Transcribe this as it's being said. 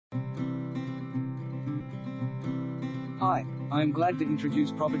Hi, I am glad to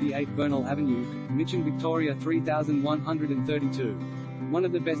introduce property 8 Vernal Avenue, Mitcham, Victoria 3132. One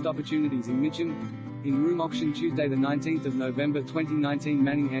of the best opportunities in Mitcham. In room auction Tuesday the 19th of November 2019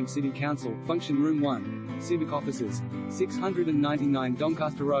 Manningham City Council, Function Room 1, Civic Offices, 699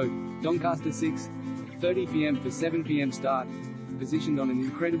 Doncaster Road, Doncaster 6, 30 p.m. for 7 p.m. start. Positioned on an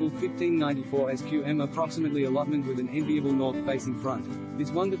incredible 1594 SQM approximately allotment with an enviable north-facing front. This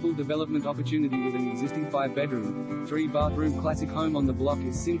wonderful development opportunity with an existing 5-bedroom, 3-bathroom classic home on the block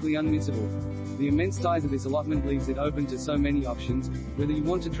is simply unmissable. The immense size of this allotment leaves it open to so many options, whether you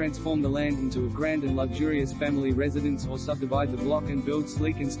want to transform the land into a grand and luxurious family residence or subdivide the block and build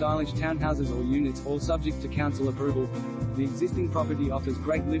sleek and stylish townhouses or units, all subject to council approval. The existing property offers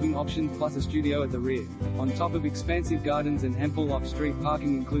great living options plus a studio at the rear, on top of expansive gardens and ample off-street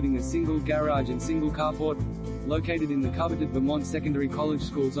parking including a single garage and single carport. Located in the coveted Vermont Secondary College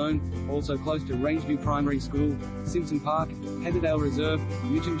School Zone, also close to Rangeview Primary School, Simpson Park, Heatherdale Reserve,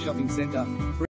 Mitcham Shopping Centre.